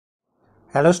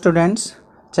Hello students,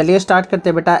 चलिए start करते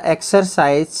हैं बेटा।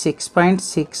 एक्सरसाइज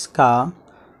 6.6 का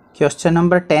क्वेश्चन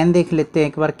नंबर 10 देख लेते हैं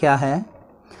एक बार क्या है।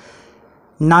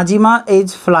 Nazima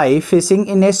is fly fishing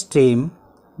in a stream,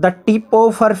 the tip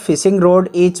of her fishing road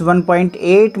is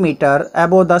 1.8 metre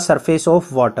above the surface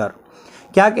of water.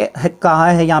 क्या कहा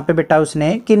है यहाँ पे बेटा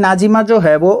उसने कि नाजिमा जो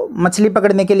है वो मछली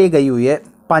पकड़ने के लिए गई हुई है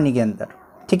पानी के अंदर,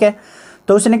 ठीक है।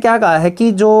 तो उसने क्या कहा है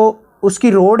कि जो उसकी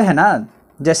रोड है ना,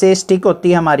 जैसे स्टिक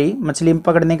होती है हमारी मछली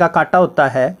पकड़ने का कांटा होता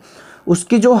है,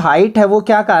 उसकी जो हाइट है वो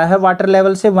क्या कहा है वाटर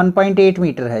लेवल से 1.8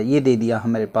 मीटर है। ये दे दिया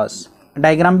हमारे पास,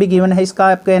 डायग्राम भी गिवन है इसका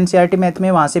आपके एनसीईआरटी मैथ में,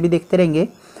 वहाँ से भी देखते रहेंगे।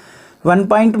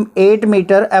 1.8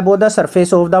 metre above the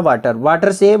surface of the water,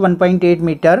 water से 1.8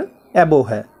 मीटर अबो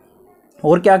है।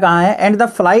 और क्या कहा है, and the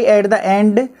fly at the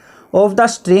end of the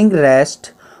string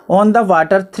rest on the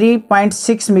water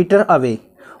 3.6 metre away.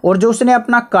 और जो उसने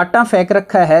अपना कांटा फेंक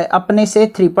रखा है अपने से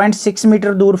 3.6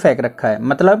 मीटर दूर फेंक रखा है,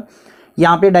 मतलब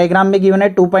यहाँ पे डायग्राम में गिवन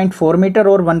है 2.4 मीटर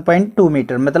और 1.2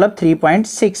 मीटर, मतलब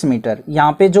 3.6 मीटर।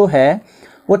 यहाँ पे जो है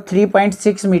वो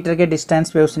 3.6 मीटर के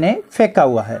डिस्टेंस पे उसने फेंका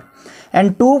हुआ है।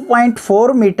 And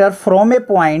 2.4 metre from A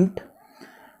point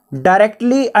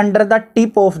directly under the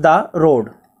tip of the road.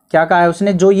 क्या कहा है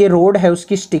उसने, जो ये रोड है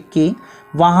उसकी स्टिक की,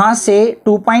 वहाँ से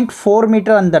 2.4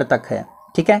 मीटर अंदर तक है,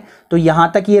 ठीक है। तो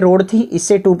यहाँ तक ये रोड थी,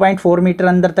 इससे 2.4 मीटर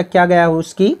अंदर तक क्या गया है,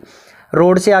 उसकी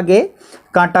रोड से आगे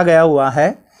कांटा गया हुआ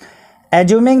है।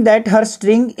 Assuming that her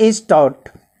string is taught,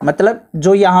 मतलब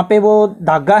जो यहाँ पे वो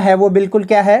धागा है वो बिल्कुल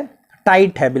क्या है,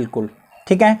 टाइट है बिल्कुल,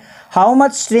 ठीक है। How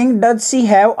much string does she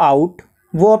have out,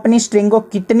 वो अपनी स्ट्रिंग को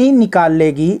कितनी निकाल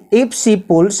लेगी। इफ सी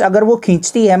पुल्स, अगर वो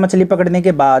खींचती है मछली पकड़ने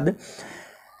के बाद,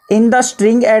 in the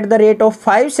string at the rate of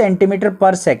 5 centimetre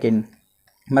पर सेकेंड,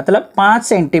 मतलब 5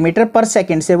 सेंटीमीटर पर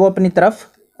सेकेंड से वो अपनी तरफ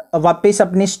वापस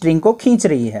अपनी स्ट्रिंग को खींच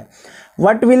रही है।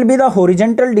 What will be the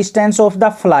horizontal distance of the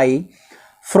fly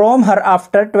from her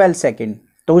after 12 second.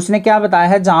 तो उसने क्या बताया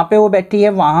है, जहाँ पे वो बैठी है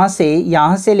वहाँ से,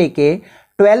 यहाँ से लेके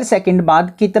 12 सेकेंड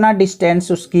बाद कितना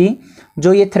डिस्टेंस उसकी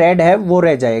जो ये थ्रेड है वो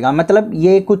रह जाएगा। मतलब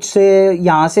ये कुछ से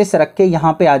यहाँ से सरक के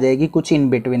यहाँ पे आ जाएगी, कुछ इन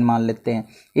बिटवीन मान लेते हैं,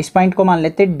 इस पॉइंट को मान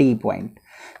लेते हैं डी पॉइंट।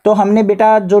 तो हमने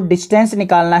बेटा जो डिस्टेंस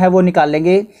निकालना है वो निकाल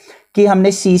लेंगे कि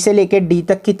हमने सी से लेके डी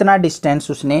तक कितना डिस्टेंस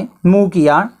उसने मूव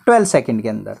किया 12 सेकंड के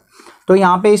अंदर। तो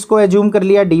यहाँ पे इसको एज्यूम कर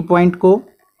लिया डी पॉइंट को,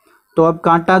 तो अब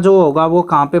कांटा जो होगा वो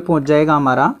कहाँ पे पहुँच जाएगा,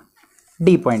 हमारा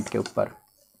डी पॉइंट के ऊपर,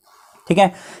 ठीक है।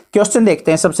 क्वेश्चन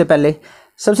देखते हैं।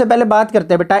 सबसे पहले बात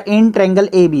करते हैं बेटा in triangle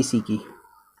A B C की।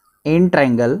 In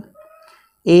triangle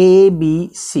A B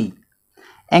C,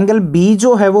 angle B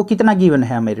जो है वो कितना गिवन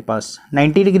है मेरे पास,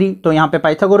 90 डिग्री। तो यहाँ पे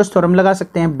पाइथागोरस थ्योरम लगा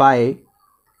सकते हैं, बाय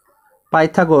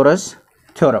पाइथागोरस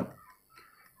थ्योरम,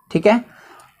 ठीक है।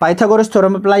 पाइथागोरस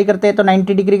थ्योरम अप्लाई करते हैं तो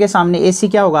 90 डिग्री के सामने AC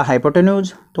क्या होगा,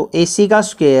 हाइपोटेन्यूज। तो AC का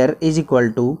square is equal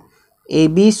to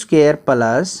AB square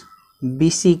plus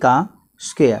BC का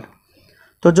स्क्वायर।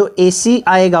 तो जो AC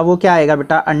आएगा वो क्या आएगा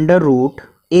बेटा, अंडर रूट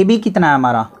AB कितना है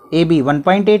हमारा, AB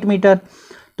 1.8 मीटर,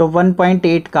 तो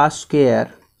 1.8 का स्क्वायर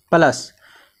प्लस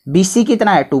BC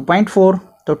कितना है 2.4,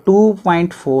 तो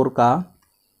 2.4 का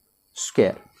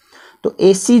स्क्वायर। तो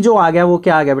AC जो आ गया वो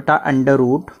क्या आ गया बेटा, अंडर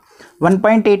रूट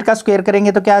 1.8 का स्क्वायर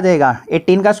करेंगे तो क्या आ जाएगा,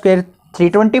 18 का स्क्वायर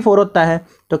 324 होता है,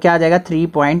 तो क्या आ जाएगा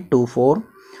 3.24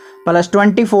 प्लस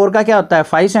 24 का क्या होता है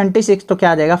 576, तो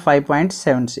क्या आ जाएगा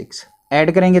 5.76।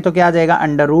 ऐड करेंगे तो क्या आ जाएगा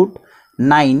अंडर रूट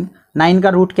 9 का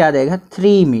रूट क्या आ जाएगा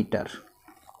 3 मीटर।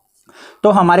 तो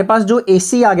हमारे पास जो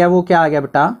AC आ गया वो क्या आ गया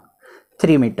बेटा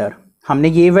 3 मीटर। हमने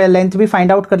ये लेंथ भी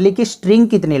फाइंड आउट कर ली कि स्ट्रिंग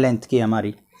कितनी लेंथ की है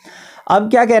हमारी। अब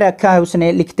क्या कह रखा है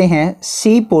उसने, लिखते हैं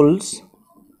सी पुल्स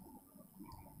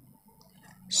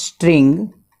स्ट्रिंग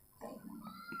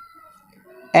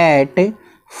एट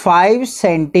 5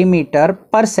 सेंटीमीटर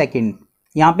पर सेकेंड।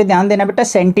 यहां पे ध्यान देना बेटा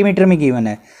सेंटीमीटर में गिवन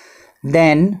है।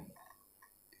 देन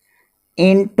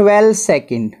इन 12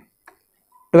 सेकेंड,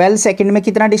 12 सेकेंड में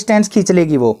कितना डिस्टेंस खींच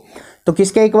लेगी वो, तो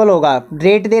किसके इक्वल होगा,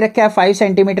 रेट दे रखा है 5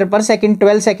 सेंटीमीटर पर सेकेंड,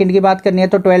 12 सेकेंड की बात करनी है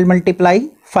तो 12 ×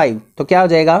 5, तो क्या हो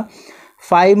जाएगा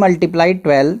 5 ×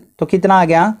 12, तो कितना आ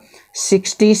गया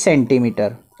 60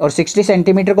 सेंटीमीटर। और 60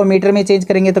 सेंटीमीटर को मीटर में चेंज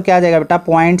करेंगे तो क्या आ जाएगा बेटा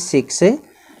 0.6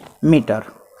 मीटर।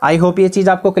 आई होप ये चीज़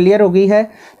आपको क्लियर हो गई है।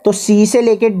 तो C से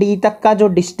लेके D तक का जो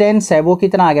डिस्टेंस है वो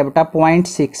कितना आ गया बेटा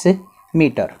 0.6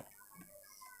 मीटर।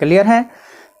 क्लियर है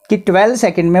कि 12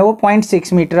 सेकेंड में वो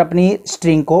 0.6 मीटर अपनी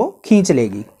स्ट्रिंग को खींच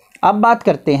लेगी। अब बात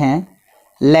करते हैं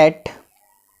late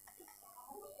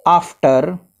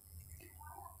after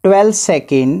 12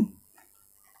 second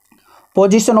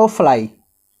position of fly,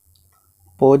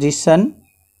 position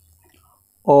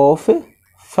of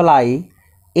fly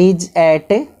is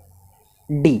eight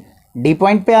D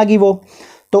point पे आ गई वो।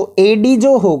 तो AD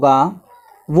जो होगा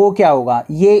वो क्या होगा,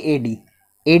 ये AD,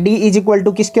 AD is equal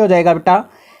to किसके हो जाएगा बेटा,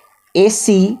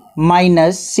 AC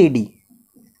माइनस CD।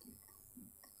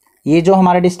 ये जो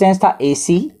हमारा डिस्टेंस था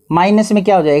AC माइनस में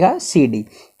क्या हो जाएगा CD।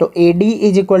 तो AD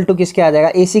इज इक्वल टू किसके आ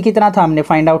जाएगा, AC कितना था हमने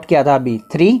फाइंड आउट किया था अभी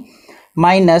 3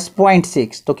 माइनस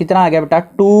 0.6, तो कितना आ गया बेटा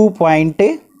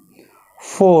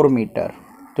 2.4 मीटर।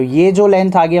 तो ये जो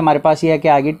लेंथ आ गई हमारे पास ये है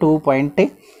क्या आ गई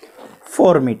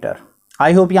 2.4 मीटर।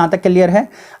 आई होप यहां तक क्लियर है।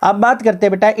 अब बात करते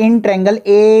हैं बेटा इन ट्रायंगल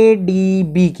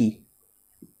ADB की,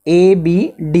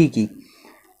 ABD की,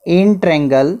 इन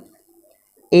ट्रायंगल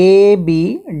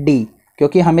ABD,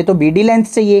 क्योंकि हमें तो BD लेंथ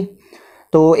चाहिए।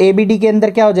 तो ABD के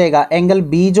अंदर क्या हो जाएगा, एंगल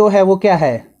B जो है वो क्या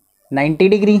है 90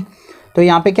 डिग्री। तो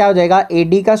यहाँ पे क्या हो जाएगा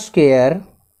AD का square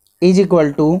is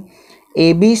equal to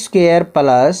AB square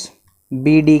plus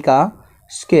BD का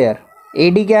स्क्वायर।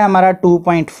 AD क्या है हमारा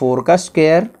 2.4 का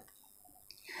square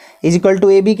is equal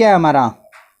to AB क्या है हमारा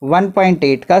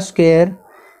 1.8 का स्क्वायर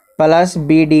प्लस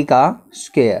BD का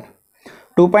स्क्वायर।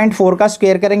 2.4 का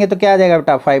स्क्वायर करेंगे तो क्या आ जाएगा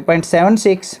बेटा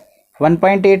 5.76,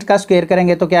 1.8 का स्क्वायर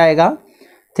करेंगे तो क्या आएगा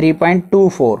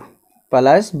 3.24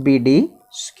 प्लस BD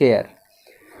स्क्वायर।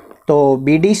 तो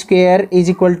BD square is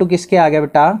equal to किसके आ गया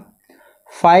बेटा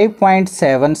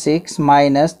 5.76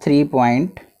 माइनस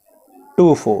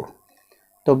 3.24।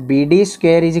 तो BD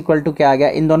square is equal to क्या आ गया,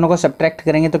 इन दोनों को सब्ट्रैक्ट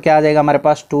करेंगे तो क्या आ जाएगा हमारे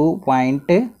पास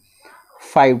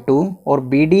 2.52 और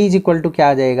BD इज इक्वल टू क्या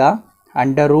आ जाएगा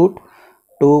अंडर रूट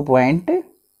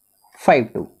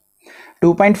 2.52।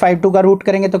 2.52 का रूट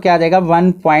करेंगे तो क्या आ जाएगा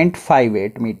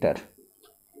 1.58 मीटर।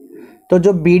 तो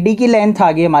जो BD की लेंथ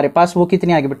आ गई हमारे पास वो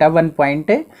कितनी आ गई बेटा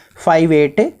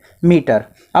 1.58 मीटर।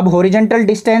 अब हॉरिजॉन्टल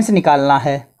डिस्टेंस निकालना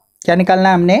है। क्या निकालना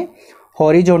है हमने,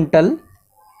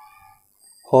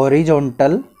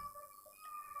 हॉरिजॉन्टल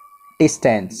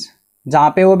डिस्टेंस, जहां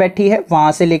पे वो बैठी है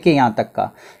वहां से लेके यहां तक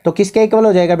का। तो किसके इक्वल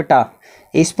हो जाएगा बेटा,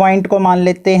 इस पॉइंट को मान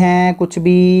लेते हैं, कुछ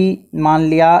भी मान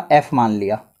लिया, F मान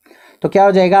लिया। तो क्या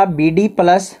हो जाएगा BD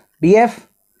plus BF,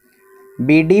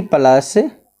 BD plus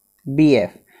BF।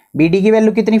 BD की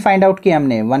वैल्यू कितनी फाइंड आउट की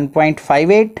हमने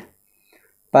 1.58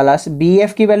 प्लस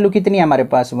BF की वैल्यू कितनी है हमारे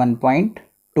पास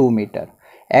 1.2 मीटर।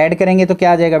 ऐड करेंगे तो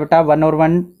क्या आ जाएगा बेटा 1 और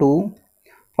 1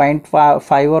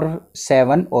 2.5 और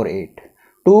 7 और 8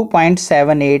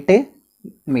 2.78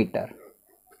 मीटर।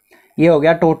 ये हो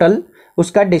गया टोटल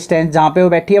उसका डिस्टेंस जहां पे वो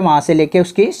बैठी है वहां से लेके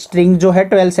उसकी स्ट्रिंग जो है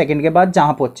 12 सेकंड के बाद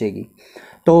जहां पहुंचेगी।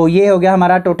 तो ये हो गया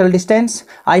हमारा टोटल डिस्टेंस।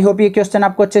 आई होप ये क्वेश्चन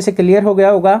आपको अच्छे से क्लियर हो गया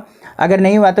होगा। अगर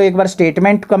नहीं हुआ तो एक बार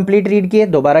स्टेटमेंट कंप्लीट रीड किए,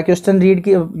 दोबारा क्वेश्चन रीड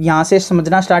किए, यहाँ से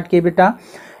समझना स्टार्ट किए बेटा।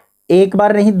 एक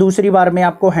बार नहीं दूसरी बार में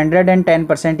आपको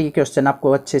 110% ये क्वेश्चन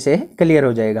आपको अच्छे से क्लियर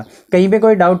हो जाएगा। कहीं पे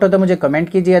कोई डाउट हो तो मुझे कमेंट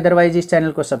कीजिए, अदरवाइज इस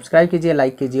चैनल को सब्सक्राइब कीजिए,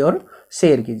 लाइक कीजिए और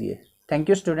शेयर कीजिए। Thank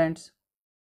you students.